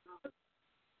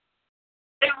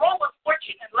 In Romans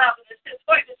 14 and 11, it says,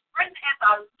 for it is written, as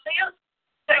I live,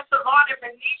 says the Lord,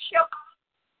 every knee shall come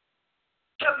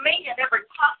to me, and every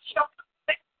tongue shall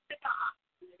confess to God.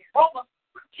 Romans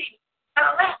 14 and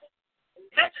 11.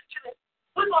 Listen to this.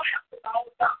 We're going to have to bow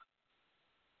down.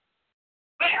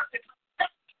 We have to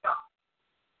confess to God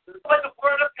what the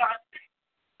Word of God says.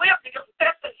 We have to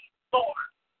confess that He's Lord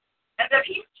and that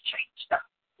He's changed us.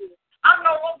 I'm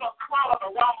no longer crawling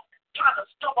around trying to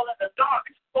stumble in the dark,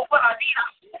 but what I need, I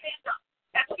stand up.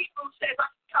 As Hebrews says, I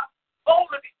come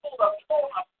boldly before the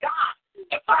throne of God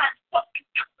to find something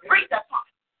to read that part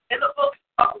in the book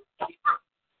of Hebrews.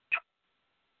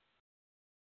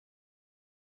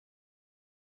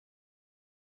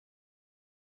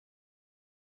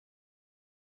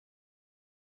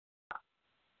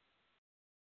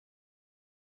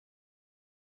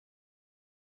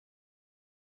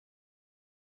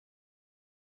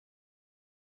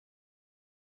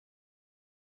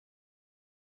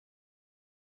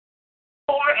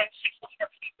 And 16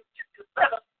 of Hebrews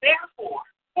 11. Therefore,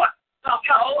 what? Come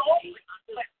boldly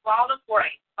unto the throne of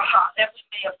grace, that we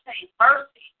may obtain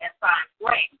mercy and find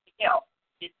grace to help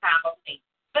in time of need.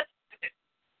 Listen to this.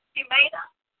 He made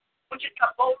us. We should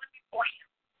come boldly before Him.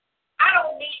 I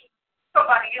don't need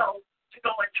somebody else to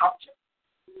go and talk to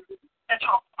me and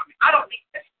talk for me. I don't need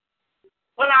that.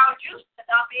 When I used to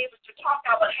not be able to talk,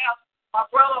 I would have my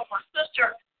brother or my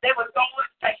sister. They would go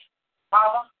and say,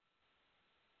 Mama,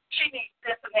 she needs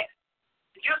this and that.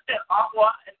 You said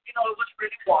aqua, and it was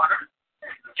really water.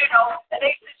 And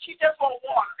they said she just wants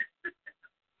water.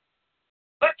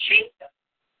 But Jesus,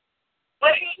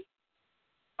 when He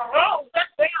arose,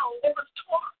 that veil, it was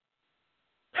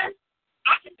torn.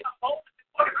 I can come over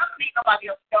before Him. I don't need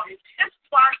nobody else to go. This is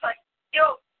why I say,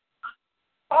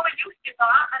 only you can get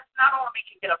not only me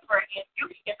can get a prayer in,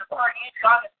 you can get the prayer in.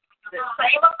 God is the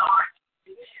same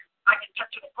authority. I can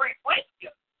touch it a great way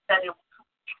that it will.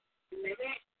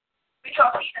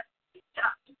 Because He has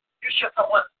done. You should come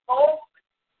with boldly.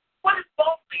 What is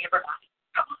boldly, everybody?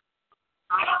 Come on.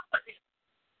 Confidence.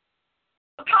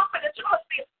 The confidence must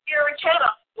be a scary cat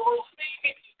up. You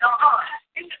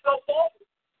should go boldly.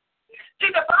 See,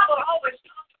 the Bible always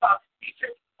talks about, He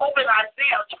says, over in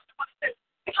Isaiah chapter 26,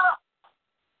 come.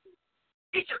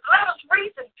 He says, let us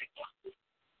reason together.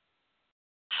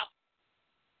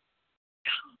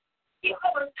 He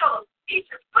always tells us, He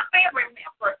says, put me in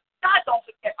remembrance. God don't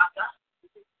forget my God.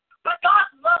 But God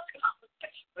loves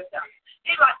conversation with us.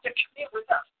 He likes to commune with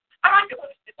us. I like to put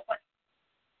it this way.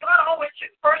 God always says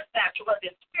first natural and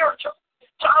then spiritual.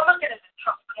 So I look at it in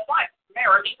husband and wife.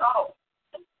 Marriage is all.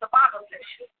 The Bible says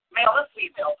male and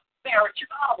female. Marriage is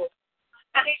all.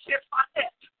 And He says like this.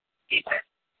 He says,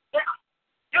 now,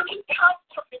 you can come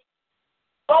to me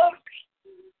boldly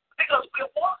because we're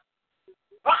one.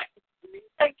 Right?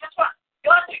 And guess what?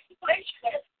 God takes the place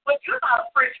that when you're not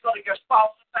afraid to go to your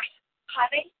spouse and say,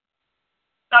 honey,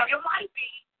 now you might be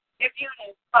if you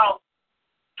bought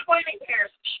 20 pairs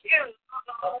of shoes,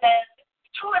 and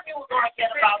 2 of you were going to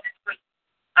get about 3.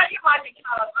 Now, you might be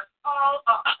kind of like,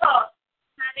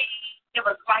 honey, it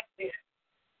was like this.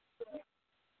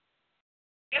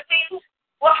 You see,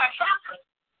 what has happened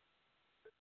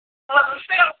was a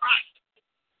sale price.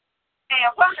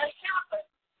 And what has happened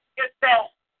is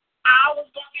that I was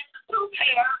going to get the 2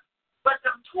 pair, but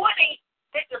the 20,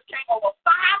 it just came over $5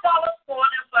 more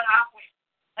than what I went.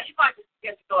 Now, you might just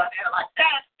get to go in there like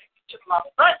that, and you took my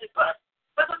budget, but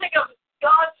the thing is,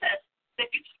 God says that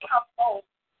you can come home,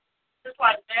 just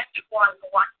like that you want to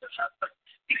watch the husband.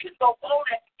 You can go home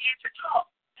and begin to talk,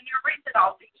 and you're reading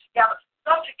all things together.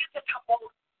 Don't you get to come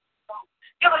home?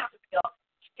 You don't have to be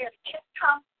scared. You can't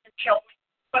come and tell me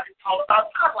what it's all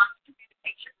about. God wants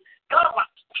communication. God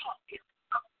wants to talk to you.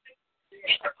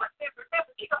 He said, remember,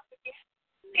 get up again.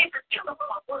 He said, tell him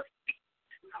my word.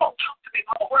 Come on, talk to me,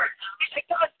 my word. He said,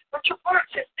 God, but your word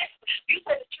says this. You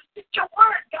said that you did your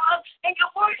word, God, and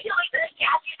your word healing this.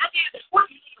 Yeah, I did. What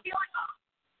do you need healing of?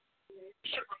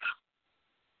 He said, well,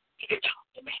 you can talk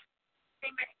to me.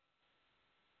 Amen.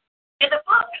 In the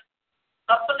book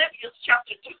of Philippians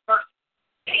chapter 2, verse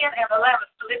 10 and 11,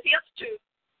 Philippians 2,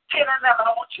 10 and 11,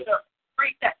 I want you to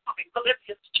read that for me.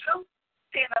 Philippians 2,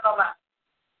 10 and 11.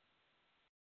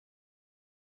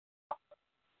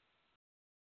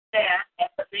 That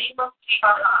at the name of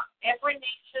Jesus, every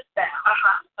knee should bow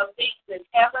of things in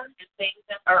heaven and things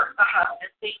in earth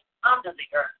and things under the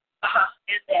earth,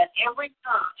 and that every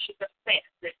tongue should confess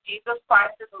that Jesus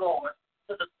Christ is Lord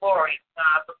to the glory of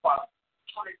God the Father.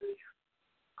 Hallelujah.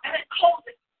 And in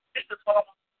closing, this is what I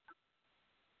want to do.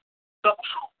 The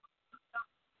power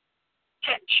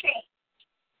can change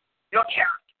your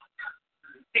character.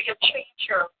 It can change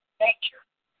your nature.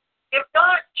 If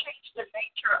God changed the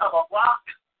nature of a rock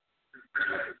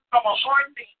from a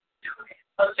hard being to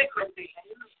a liquid being,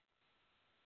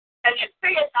 and you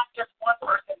see it not just one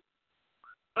person,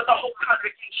 but the whole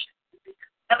congregation.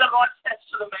 And the Lord says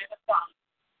to the man of God,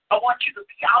 I want you to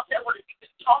be out there where you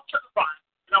can talk to the rock,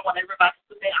 and I want everybody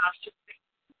to their eyes to see,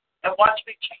 and watch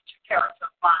me change the character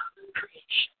of my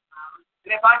creation.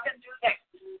 And if I can do that,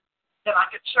 then I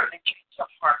can certainly change the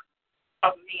heart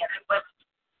of men and women.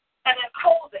 And in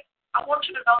closing, I want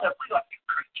you to know that we are new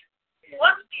creatures.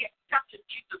 Once we accepted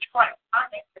Jesus Christ, our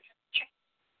nature has changed.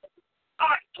 All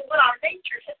right, so when our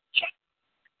nature has changed,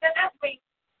 then that means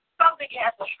something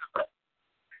has to happen.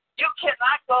 You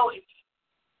cannot go and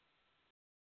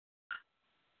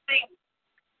things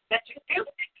that you do.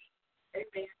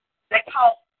 Amen. They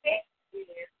call it.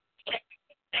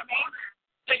 Amen.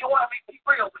 So you want to be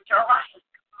real with your life.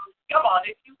 Come on,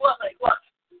 if you wasn't, what?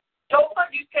 Don't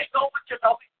let you can't go with your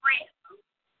loving friends.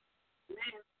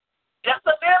 Just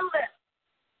a little less.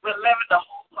 We're living the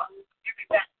whole life. You be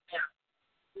back there.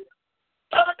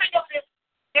 So the thing of this,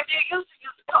 if you used to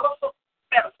use colorful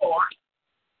metaphors,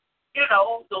 you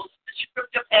know, those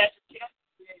descriptive adjectives,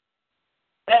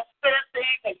 that said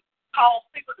thing and cause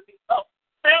people to be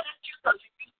upset at you because you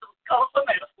use those colorful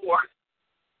metaphors.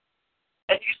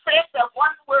 And you said that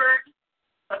one word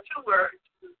or 2 words,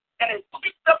 and it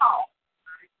kicked them off.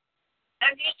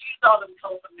 And you use all them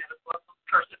colorful metaphors, those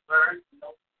cursing words,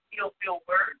 those ill-filled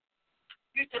words.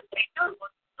 You just ain't doing what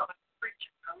you're going to preach.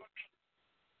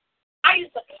 I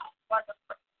used to talk like a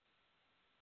person.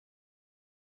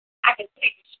 I can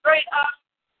take you straight up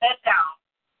and down.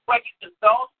 Where you can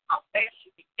go, how fast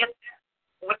you can get there,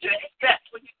 what you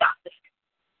expect when you got there.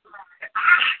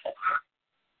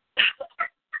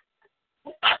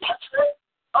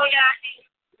 Oh, yeah,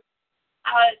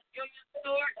 I need Junior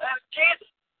Stewart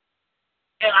Kansas.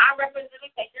 And I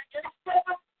represented Kansas.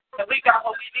 And we got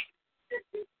what we need.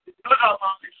 Look how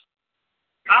long this.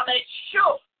 I made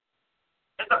sure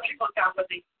that the people got what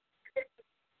they need.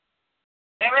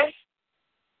 Amen?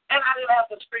 And I didn't have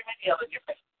to scream and yell in your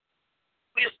face.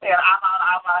 We just said, I'm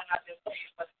out, I just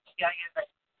saying, but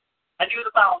I knew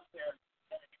the balance there.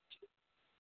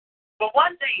 But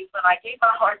one day, when I gave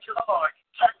my heart to the Lord, it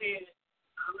turned me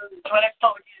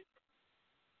 24 years.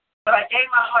 But I gave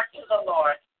my heart to the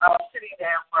Lord. I was sitting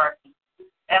there at work,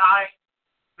 and I've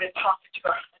been talking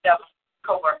to another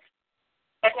co-worker.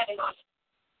 And then he goes,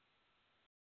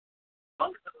 what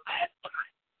was the last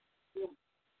time?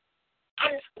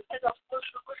 I just said those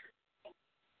emotional words.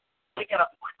 To get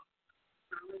up.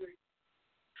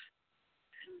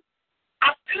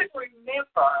 I couldn't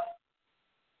remember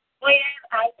when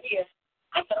I did.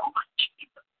 I said, oh my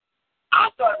Jesus. I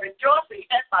started rejoicing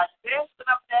at my desk and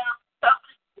up down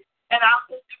something. And I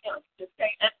was just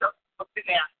saying, at the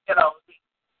down, you know,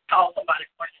 call somebody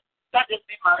for you. That just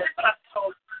be my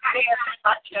told. I had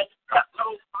my chest cut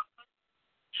loose.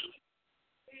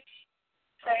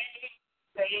 Say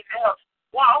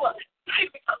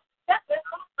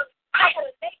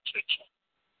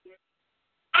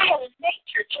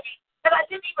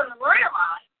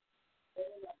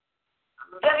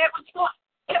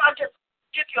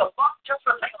you a bump just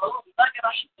for saying a little nugget,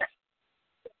 I should say.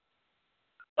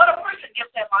 When a person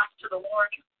gives their life to the Lord,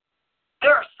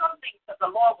 there are some things that the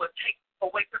Lord will take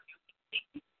away from you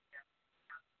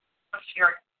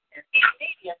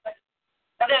immediately.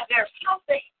 And then there's some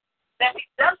things that He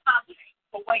does not take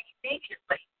away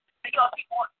immediately because He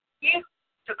wants you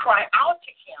to cry out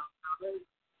to Him.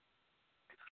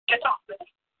 Get off with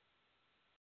Him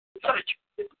so that you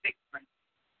can do the victory.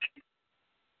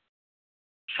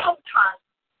 Sometimes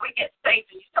we get saved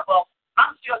and you say, well,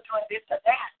 I'm still doing this and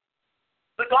that.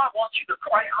 But God wants you to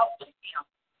cry out to Him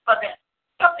for that.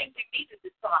 Something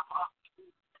immediately to our heart.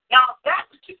 Now, that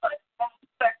particular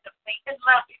aspect of me is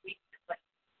not immediately.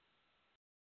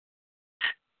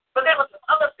 But there was some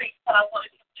other things that I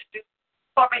wanted Him to do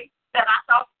for me that I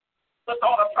thought was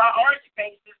on a priority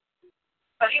basis.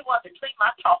 But He wanted to clean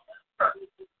my talk first.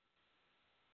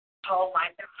 Oh, my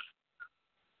God.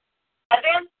 And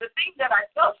then the thing that I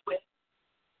dealt with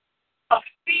of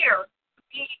fear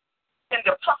being in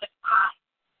the public eye,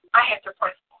 I had to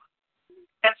pray for it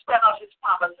and stand on His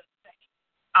promise and say,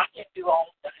 I can do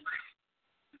all things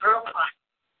through Christ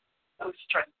who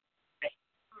strengthens me.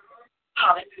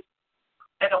 Hallelujah.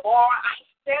 And the more I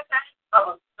said that, I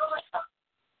was feeling something.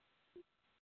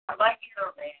 I might be a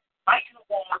man, might be a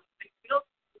woman, feel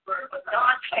the word what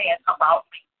God said about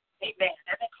me. Amen.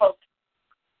 And then closing.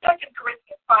 2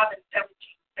 Corinthians 5 and 17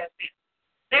 says this.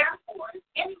 Therefore, if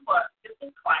anyone is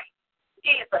in Christ,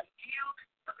 he is a new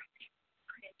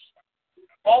creation.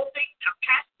 All things have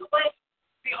passed away.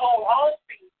 Behold, all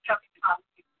things have become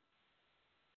new.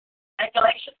 And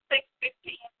Galatians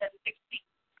 6:15 and 16.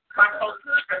 My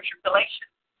closing scripture,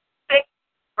 Galatians 6,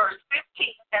 verse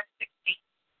 15 and 16.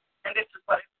 And this is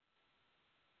what it is.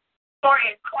 For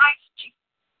in Christ Jesus,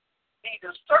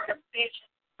 neither circumcision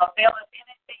availeth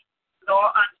anything, nor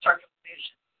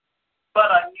uncircumcision, but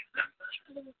a new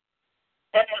creation.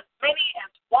 And as many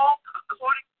as walk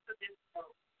according to this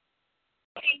rule,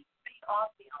 peace be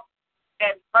on them,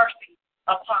 and mercy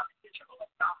upon the Israel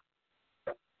of God.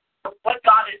 What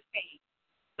God is saying,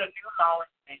 the new law is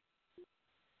saying,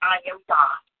 I am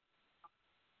God.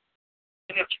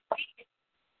 And if you read it,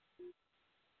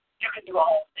 you can do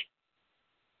all things.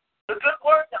 The good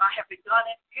work that I have begun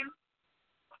in you,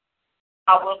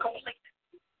 I will complete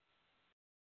it.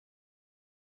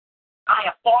 I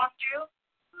have formed you,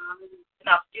 and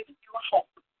I've given you a hope.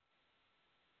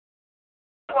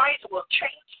 Christ will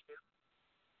change you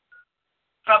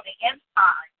from the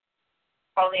inside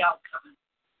on the outside.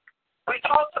 We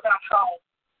talked about how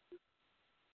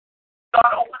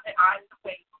God opened the eyes of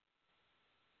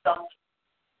Balaam,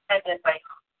 and then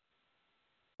Balaam.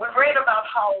 We read about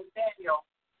how Daniel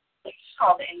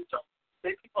saw the angel.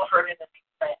 The people heard it and they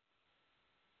said.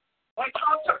 We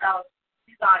talked about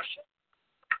Elisha.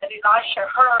 And Elisha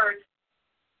heard,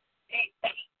 he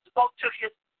spoke to his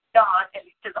God, and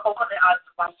he said, open the eyes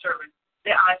of my servant.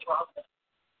 Their eyes were open.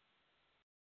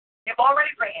 You've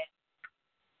already read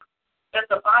that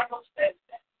the Bible says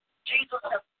that Jesus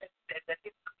has said that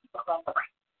if the people don't pray,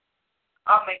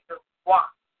 I'll make the rock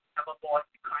have a voice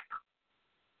to cry out.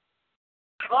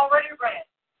 You've already read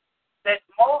that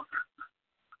Moses,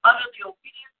 under the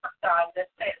obedience of God, that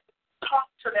said, talk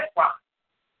to that rock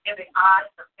in the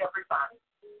eyes of everybody.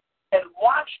 And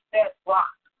watch that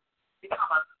rock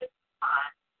become a living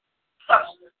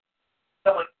substance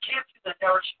that will give you the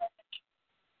nourishment.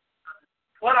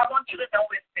 What I want you to know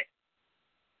is this.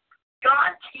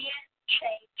 God can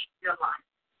change your life.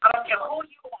 I don't care who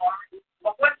you are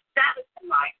or what status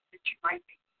in life that you might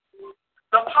be.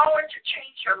 The power to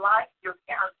change your life, your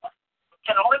character,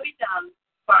 can only be done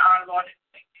by our Lord and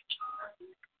Savior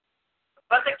Jesus.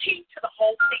 But the key to the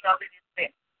whole thing of it is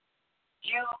this.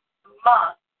 You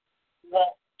must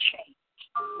won't change.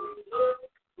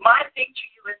 My thing to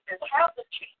you is this, have the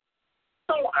change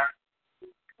sooner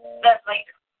than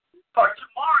later. For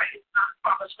tomorrow is not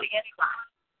promised to anybody.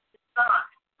 It's not.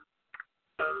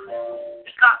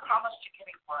 It's not promised to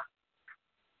anyone.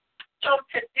 So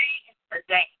today is the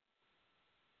day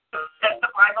that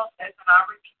the Bible says, and I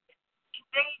repeat it,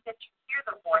 today that you hear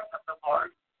the voice of the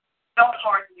Lord, don't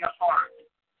harden your heart.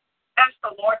 Ask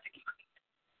the Lord to come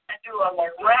and do a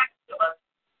miraculous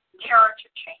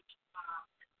character change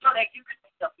so that you can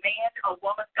be the man or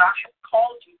woman God has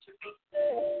called you to be.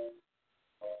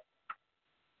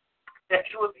 That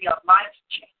you will be a life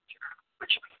changer,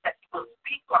 which means that you will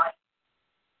speak life.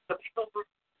 The people will,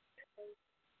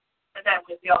 and that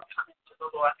will be all coming to the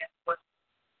Lord.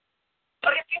 So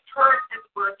if you've heard this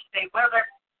word today, whether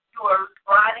you are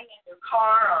riding in your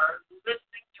car or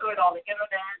listening to it on the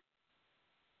internet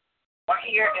or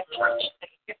here in church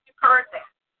today, if you've heard that,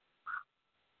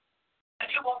 and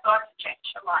you want God to change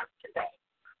your life today,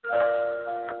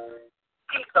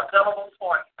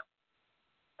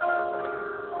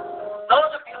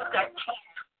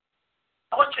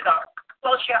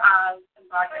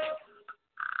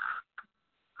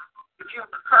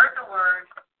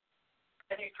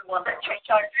 you want that change.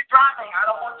 Now, if you're driving, I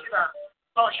don't want you to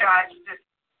close your eyes. Just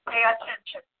pay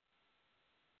attention.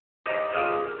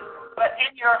 But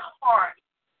in your heart,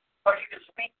 or you can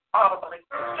speak audibly,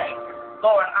 say,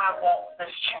 Lord, I want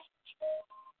this change.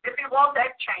 If you want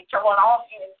that change, I want all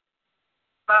heads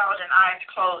bowed and eyes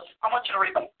closed. I want you to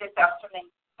repeat this after me.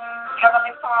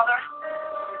 Heavenly Father,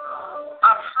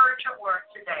 I've heard your word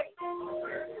today.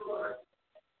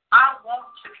 I want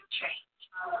to be changed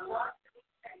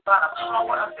by the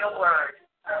power of your word.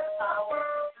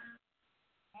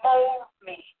 Mold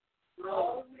me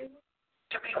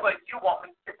to be what you want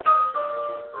me to be.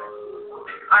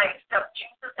 I accept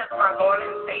Jesus as my Lord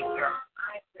and Savior.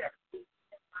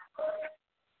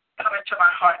 Come into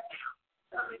my heart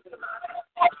now.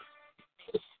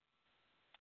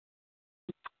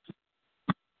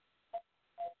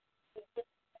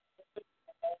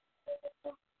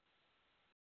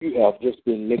 You have just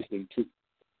been listening to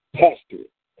Pastor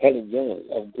Helen Young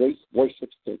of Grace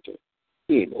Worship Center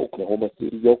in Oklahoma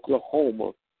City,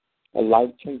 Oklahoma, a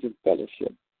life-changing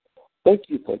fellowship. Thank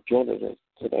you for joining us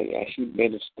today as you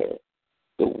minister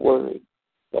the word,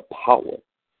 the power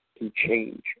to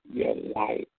change your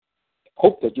life.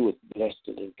 Hope that you were blessed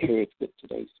and encouraged with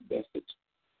today's message.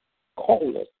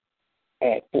 Call us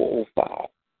at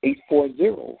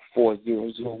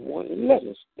 405-840-4001 and let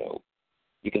us know.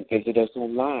 You can visit us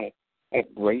online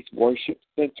at Grace Worship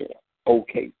Center,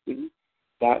 OKC.org,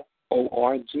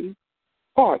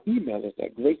 or email us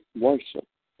at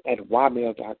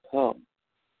graceworship@ymail.com.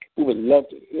 We would love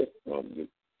to hear from you.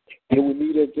 Till we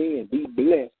meet again, be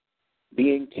blessed,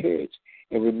 be encouraged,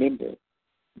 and remember,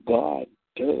 God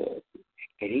does